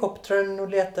runt med helikoptern och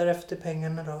letar efter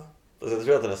pengarna då. Alltså, jag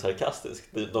tror att den är sarkastisk.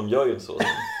 De gör ju inte så.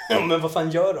 Ja, men vad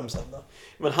fan gör de sen då?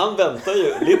 Men han väntar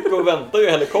ju, Lithgow väntar ju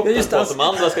helikoptern på att de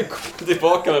andra ska komma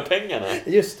tillbaka med pengarna.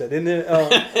 Just det är nu, ja.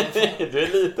 Du är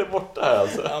lite borta här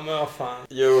alltså. Ja, men vad fan.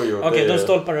 Jo. Okej, de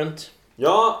stolpar runt.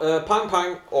 Ja,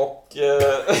 pang och...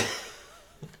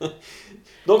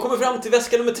 de kommer fram till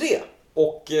väska nummer 3.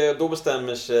 Och då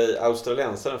bestämmer sig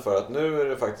australiensaren för att nu är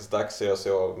det faktiskt dags att göra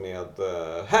sig av med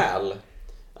Hal.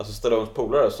 Alltså Stallones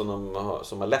polare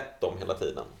som har lett dem hela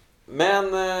tiden.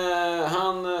 Men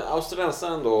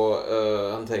australiensaren då,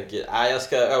 han tänker, jag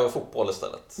ska öva fotboll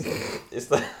istället.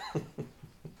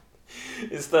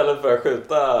 Istället för att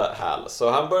skjuta Hal. Så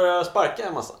han börjar sparka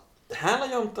en massa. Hal har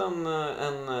gömt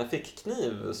en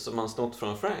fickkniv som han snott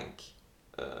från Frank.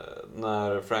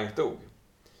 När Frank dog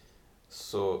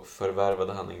så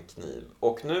förvärvade han en kniv.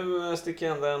 Och nu sticker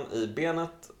han den i benet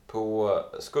på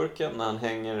skurken när han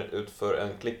hänger utför en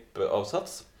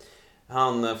klippavsats.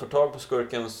 Han får tag på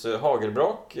skurkens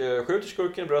hagelbrak, skjuter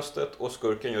skurken i bröstet och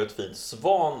skurken gör ett fint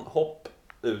svanhopp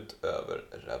ut över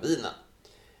ravinen.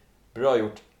 Bra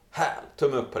gjort, Hal,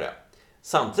 tumme upp på det.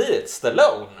 Samtidigt,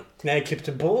 Stallone. Nej, klipp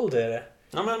till Baldy är det.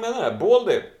 Ja, men jag menar det,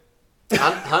 Baldy.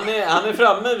 Han är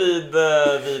framme vid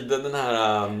den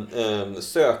här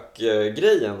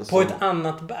sökgrejen. På ett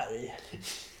annat berg.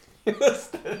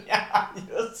 Just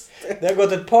det. Det har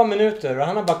gått ett par minuter och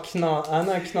han har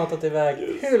bara knatat iväg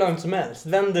hur långt som helst.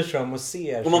 Vänder sig om och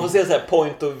ser. Och man får se så här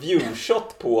point of view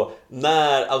shot på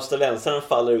när australiensaren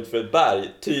faller ut för ett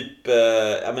berg. Typ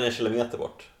en kilometer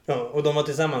bort. Ja, och de var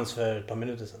tillsammans för ett par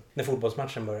minuter sedan. När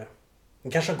fotbollsmatchen började.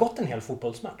 Det kanske har gått en hel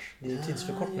fotbollsmatch. Det är ju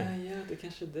tidsförkortning. Ja, det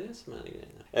kanske är det som är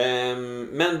grejen.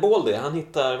 Men Baldy, han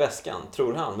hittar väskan,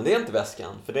 tror han. Men det är inte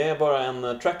väskan, för det är bara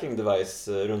en tracking device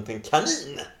runt en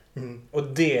kanin. Mm. Och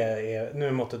det är, nu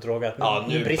är måttet rågat. Ja,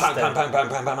 nu brister.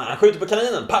 Pang. Han skjuter på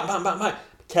kaninen. Pang.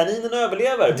 Kaninen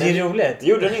överlever. Det är roligt. Det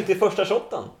gjorde den inte i första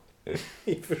shotten.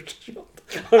 I första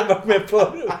shotten? Har du varit med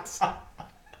förut?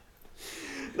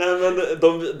 Nej,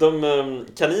 men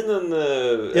kaninen...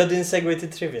 Ja, det är en segway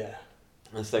till trivia.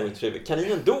 En segway till trivia.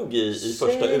 Kaninen dog i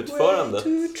första utförandet.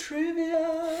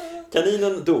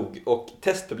 Kaninen dog och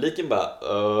testpubliken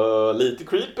bara lite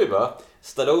creepy va?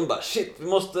 Stallone bara shit, vi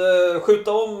måste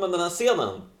skjuta om den här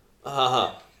scenen. Haha,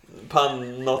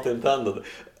 pun not intended.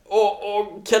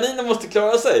 Och kaninen måste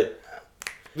klara sig.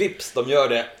 Vips, de gör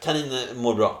det. Kaninen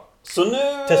mår bra. Så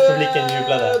nu... Testpubliken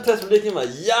jublade. Testpubliken bara,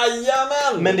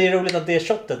 jajamän! Men det är roligt att det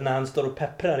shottet när han står och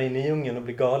pepprar in i djungeln och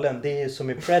blir galen. Det är ju som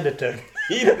i Predator.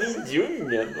 In i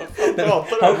djungeln? Vad fan pratar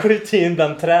du om? Han skjuter in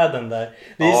bland träden där.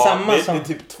 Det är samma som... det är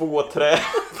typ 2 träd.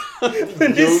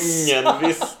 Djungeln,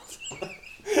 visst.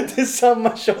 Det är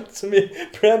samma shot som i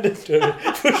Predator.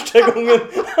 Första gången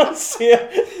han ser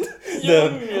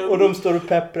den. Och de står och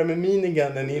pepprar med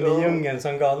minigunnen in i djungeln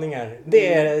som galningar.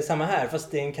 Det är samma här,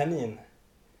 fast det är en kanin.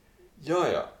 Ja.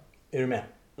 Är du med?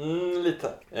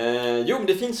 Lite. Jo, men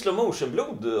det finns slow motion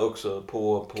blod också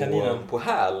på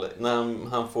Hal när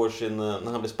han får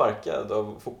när han blir sparkad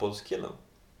av fotbollskillen.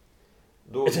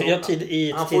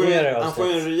 Han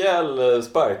får en rejäl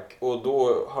spark och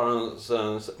då har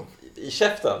han i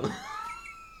käften.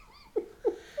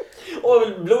 Och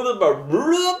blodet bara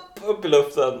upp i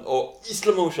luften och i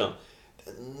slow motion.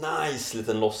 Nice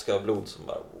liten loska av blod som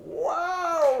bara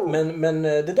wow. Men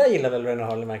det där gillar väl Rennie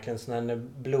Harlin verkligen, sån här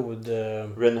blod...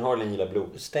 Rennie Harlin gillar blod.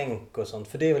 Stänk och sånt,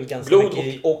 för det är väl ganska blod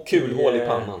mycket och kulhål i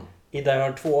pannan. I Die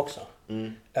Hard 2 också.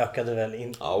 Mm. Ökade väl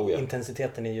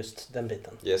intensiteten i just den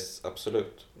biten. Yes,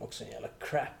 absolut. Också en jävla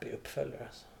crappy uppföljare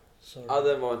alltså. Sorry. Ja,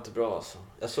 den var inte bra alltså.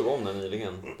 Jag såg om den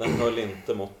nyligen. Den höll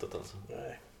inte måttet alltså.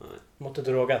 Nej. Måttet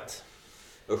rågat.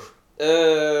 Usch.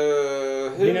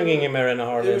 Det är nog ingen med Rennie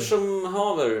Harlin. Hur som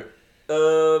haver.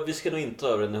 Vi ska nog inte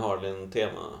ha Rennie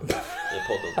Harlin-tema i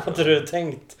podden. Hade du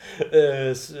tänkt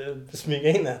smyga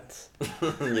in ett?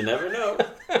 You never know.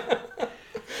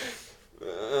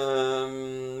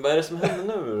 Vad är det som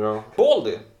händer nu då?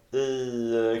 Baldy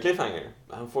i Cliffhanger.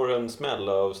 Han får en smäll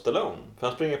av Stallone. För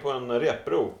han springer på en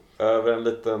repbro över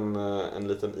en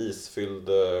liten isfylld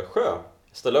sjö.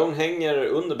 Stallone hänger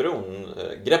under bron,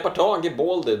 greppar tag i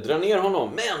Baldy, drar ner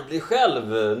honom, men blir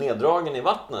själv neddragen i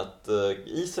vattnet.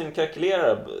 Isen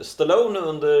kalkylerar, Stallone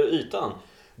under ytan.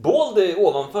 Baldy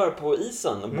ovanför på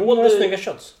isen.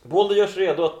 Baldy görs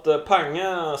redo att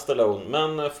panga Stallone,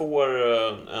 men får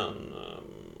en...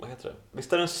 Vad heter det?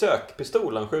 Visst är det en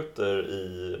sökpistol han skjuter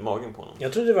i magen på honom?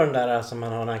 Jag trodde det var den där som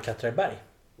han har när han klättrar i berg.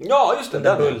 Ja, just det.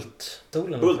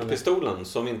 Den bultpistolen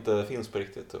som inte finns på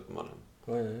riktigt uppenbarligen.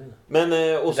 Nej.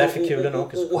 Men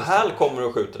och Hal kommer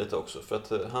att skjuta lite också för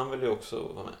att han vill ju också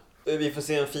vara med. Vi får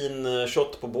se en fin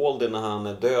shot på Baldy när han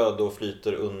är död och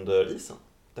flyter under isen.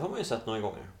 Det har man ju sett några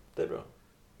gånger. Det är bra.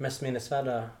 Mest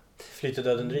minnesvärda flyter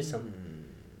död under isen.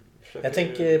 Jag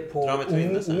tänker på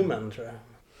Omen tror jag.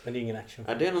 Men det är ingen action.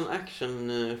 Är det någon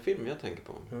actionfilm jag tänker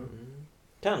på?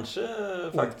 Kanske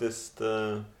faktiskt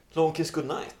Long Kiss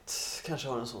Goodnight kanske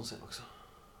har en sån scen också.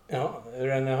 Ja,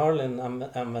 Rennie Harlin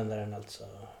använder den alltså.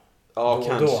 Ja, då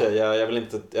kanske. då. Jag vill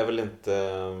inte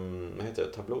vad heter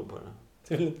det, ta blod på det.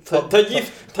 Du vill inte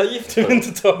Ta gift du på vill det.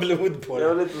 inte ta blod på det.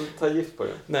 Jag vill inte ta gift på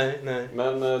det. Nej.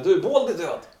 Men du, Baldy är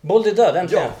död. Baldy är död,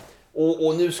 äntligen. Ja.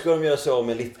 Och nu ska de göra sig av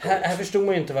med Litko. Här förstod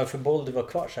man ju inte varför Baldy var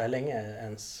kvar så här länge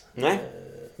ens. Nej.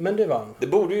 Men det var han. Det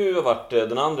borde ju ha varit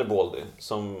den andra Baldy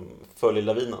som föll i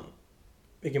lavinen.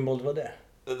 Vilken Baldy var det?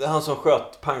 Det är han som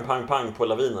sköt pang på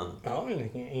lavinen. Ja,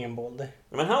 ingen Baldy.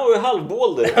 Men han var ju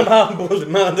halv-Baldy. Men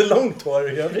han hade långt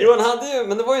hår. Jo, han hade ju,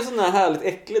 men det var ju sån här härligt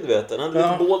äcklig, du vet. Han hade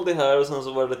lite Baldy här och sen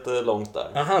så var det lite långt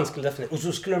där. Ja, han skulle definitivt. Och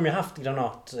så skulle de ju haft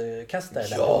granatkastare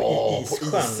där på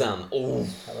issjön. På isen.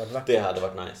 Det hade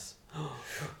varit nice.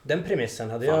 Den premissen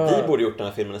hade Vi borde gjort den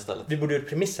här filmen istället. Vi borde gjort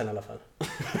premissen i alla fall.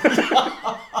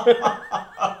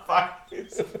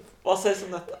 Faktiskt. Vad sägs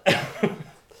om detta?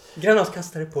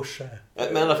 Granatkastare Porsche.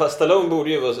 Men i alla fall, Stallone borde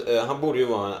ju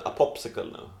vara en apopsicle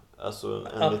nu. Alltså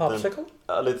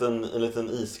en liten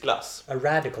isglass. A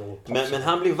radical popsicle. Men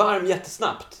han blir varm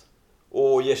jättesnabbt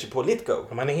och ger sig på Litko.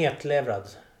 Om han är hetlevrad.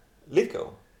 Litko?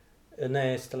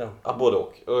 Nej, Stallone. Ja, både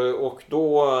och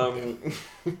då...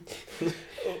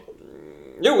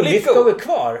 Jo, Litko är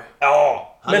kvar.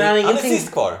 Ja, han är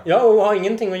sist kvar. Ja, och har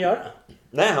ingenting att göra.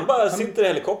 Nej, han bara sitter i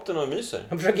helikoptern och myser.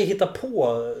 Han försöker hitta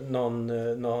på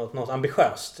något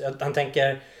ambitiöst. Han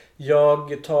tänker,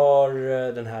 jag tar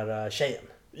den här tjejen.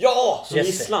 Ja, som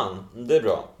gisslan. Det är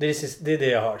bra. Det är det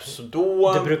jag har. Så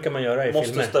då det brukar man göra i filmer.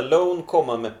 Måste Stallone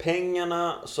komma med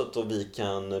pengarna så att vi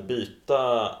kan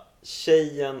byta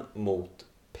tjejen mot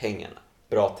pengarna.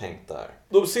 Bra tänkt där.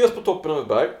 De ses på toppen av ett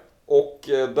berg. Och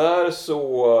där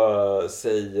så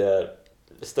säger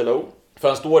Stallone, för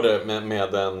han står där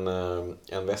med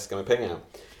en väska med pengar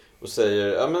och säger,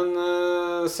 ja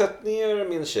men sätt ner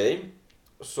min tjej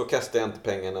så kastar jag inte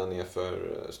pengarna ner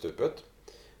för stupet.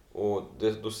 Och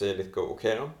då säger Litko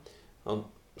okej då. Han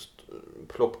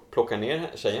plockar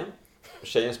ner tjejen.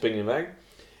 Tjejen springer iväg.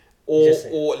 Och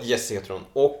Jessie heter hon.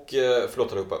 Och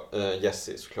förlåt allihopa,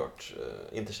 Jessie såklart.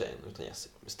 Inte tjejen utan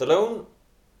Jessie. Stallone,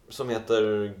 som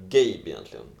heter Gabe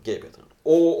egentligen. Gabe heter han.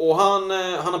 Och han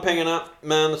har pengarna,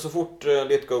 men så fort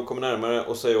Litko kommer närmare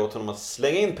och säger åt honom att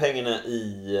slänga in pengarna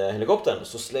i helikoptern,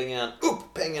 så slänger han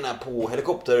upp pengarna på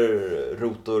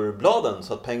helikopterrotorbladen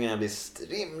så att pengarna blir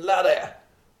strimlade.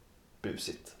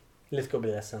 Busigt. Litko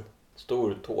blir ledsen.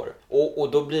 Stor tår.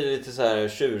 Och då blir det lite så här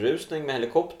tjurrusning med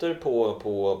helikopter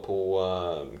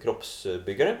på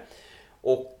kroppsbyggare.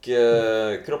 Och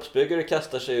kroppsbyggare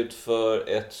kastar sig ut för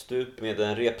ett stup med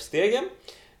en repstege.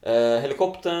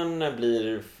 Helikoptern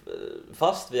blir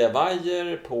fast via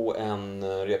vajer på en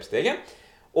repstege.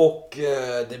 Och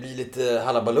det blir lite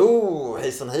halabaloo,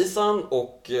 hejsan.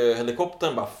 Och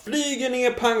helikoptern bara flyger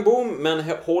ner, pang boom, men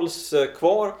hålls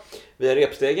kvar via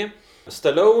repstege.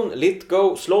 Stallone,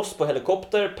 Litko slåss på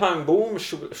helikopter, pang boom,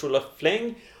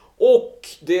 tjolafläng. Och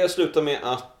det slutar med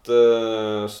att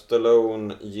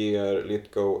Stallone ger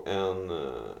Litko en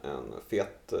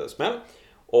fet smäll.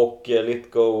 Och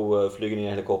Litko flyger ner i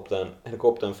helikoptern.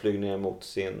 Helikoptern flyger ner mot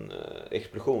sin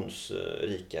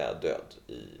explosionsrika död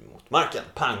mot marken.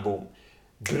 Pang boom.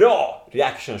 Bra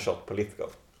reaction shot på Litko.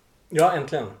 Ja,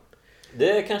 äntligen.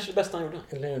 Det är kanske det bästa han gjorde.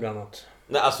 Eller gjorde han något?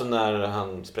 Nej, alltså när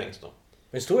han sprängs då.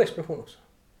 En stor explosion också.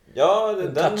 Ja,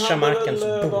 den touchar hade marken, så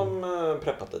väl boom. de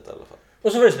preppat lite i alla fall.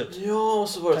 Och så var det slut. Ja, och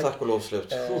så var det tack och lov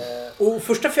slut. Och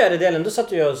första fjärdedelen då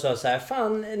satt jag och sa så här,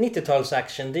 fan 90-tals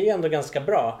action, det är ju ändå ganska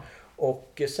bra.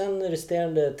 Och sen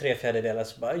resterande 3/4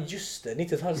 så bara, just det,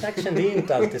 90-tals action det är ju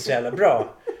inte alltid så jävla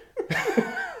bra.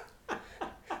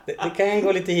 det kan ju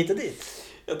gå lite hit och dit.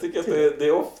 Jag tycker att det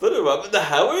är ofta du bara, men det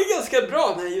här var ju ganska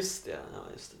bra. Nej, just det.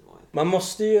 Ja, just det, det var ju... Man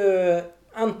måste ju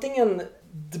antingen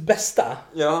det bästa,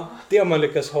 Ja. det är om man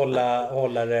lyckas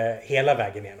hålla det hela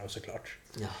vägen igenom såklart.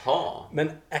 Jaha.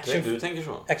 Men Du tänker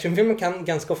så? actionfilmer kan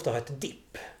ganska ofta ha ett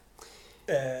dipp.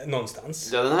 Någonstans.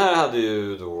 Ja, den här hade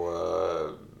ju då...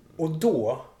 Och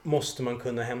då måste man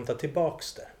kunna hämta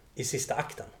tillbaks det i sista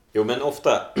akten. Jo, men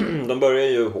ofta, de börjar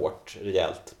ju hårt,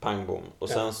 rejält, pang bom. Och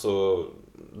sen så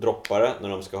droppar det när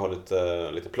de ska ha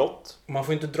lite plott. Man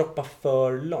får inte droppa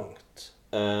för långt.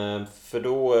 För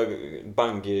då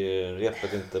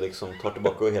bungee-repet inte liksom tar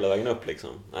tillbaka hela vägen upp liksom.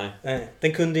 Nej.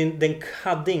 Den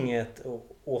hade inget att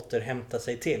återhämta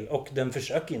sig till. Och den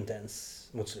försöker inte ens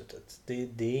mot slutet.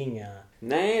 Det är inga...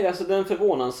 Nej, alltså det är en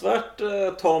förvånansvärt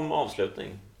tom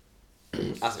avslutning.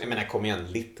 Alltså jag menar, kom igen,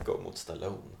 Lithgow mot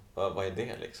Stallone. Vad är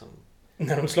det liksom?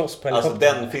 När de slåss på Alltså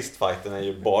helikoptern. den fistfighten är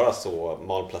ju bara så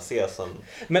malplacé som...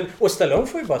 Och Stallone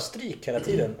får ju bara stryk hela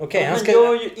tiden. Okej, han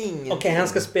gör ju ingenting. Okej, han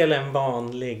ska spela en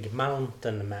vanlig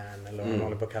mountain man. Eller vad man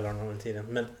håller på att kalla honom hela tiden.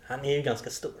 Men han är ju ganska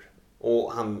stor.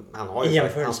 Och han har ju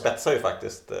han spetsar ju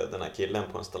faktiskt den här killen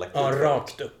på en stalaktit. Ja,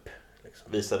 rakt upp.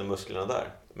 Liksom. Visade musklerna där.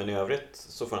 Men i övrigt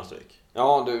så får han stryk.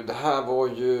 Ja du, det här var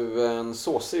ju en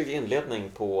såsig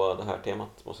inledning på det här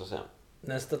temat, måste jag säga.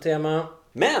 Nästa tema.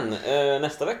 Men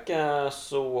nästa vecka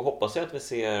så hoppas jag att vi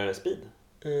ser Speed.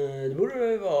 Det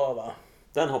borde det vara, va?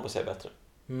 Den hoppas jag är bättre.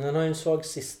 Men den har ju en svag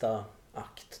sista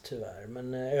akt tyvärr.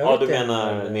 Men ja, du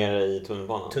menar nere i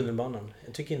tunnelbanan? Tunnelbanan.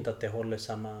 Jag tycker inte att det håller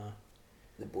samma...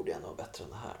 Det borde ändå vara bättre än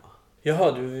det här, va?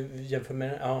 Jaha, du jämför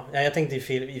med... Ja, jag tänkte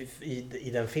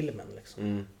i den filmen liksom.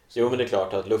 Mm. Jo, men det är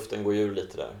klart att luften går ur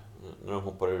lite där när de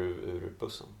hoppar ur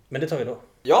bussen. Men det tar vi då.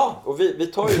 Ja, och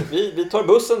vi tar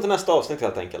bussen till nästa avsnitt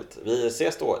helt enkelt. Vi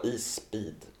ses då i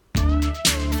Speed.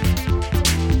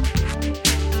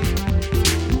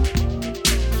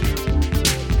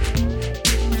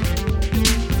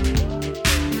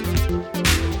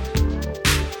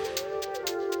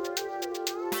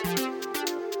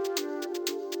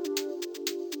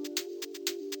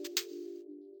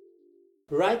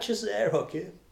 Righteous Air Hockey.